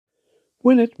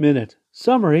Minute.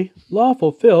 Summary: Law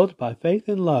fulfilled by faith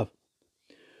and love.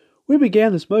 We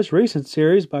began this most recent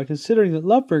series by considering that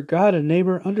love for God and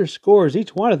neighbor underscores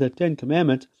each one of the 10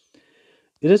 Commandments.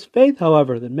 It is faith,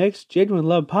 however, that makes genuine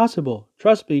love possible,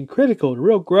 trust being critical to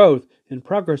real growth and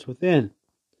progress within.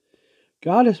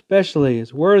 God especially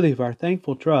is worthy of our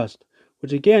thankful trust,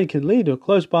 which again can lead to a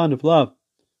close bond of love.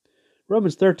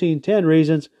 Romans 13:10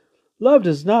 reasons, "Love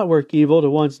does not work evil to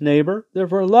one's neighbor,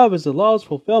 therefore love is the law's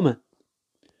fulfillment."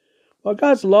 While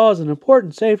God's law is an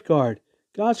important safeguard,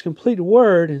 God's complete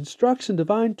word instructs in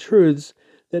divine truths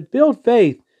that build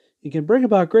faith and can bring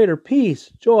about greater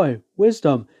peace, joy,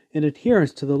 wisdom, and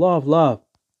adherence to the law of love.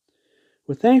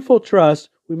 With thankful trust,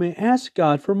 we may ask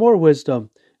God for more wisdom,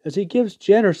 as He gives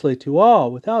generously to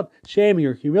all without shaming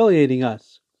or humiliating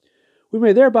us. We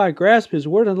may thereby grasp His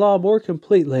word and law more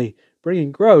completely,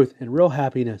 bringing growth and real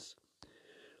happiness.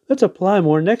 Let's apply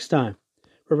more next time.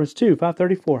 Romans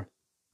 2:534.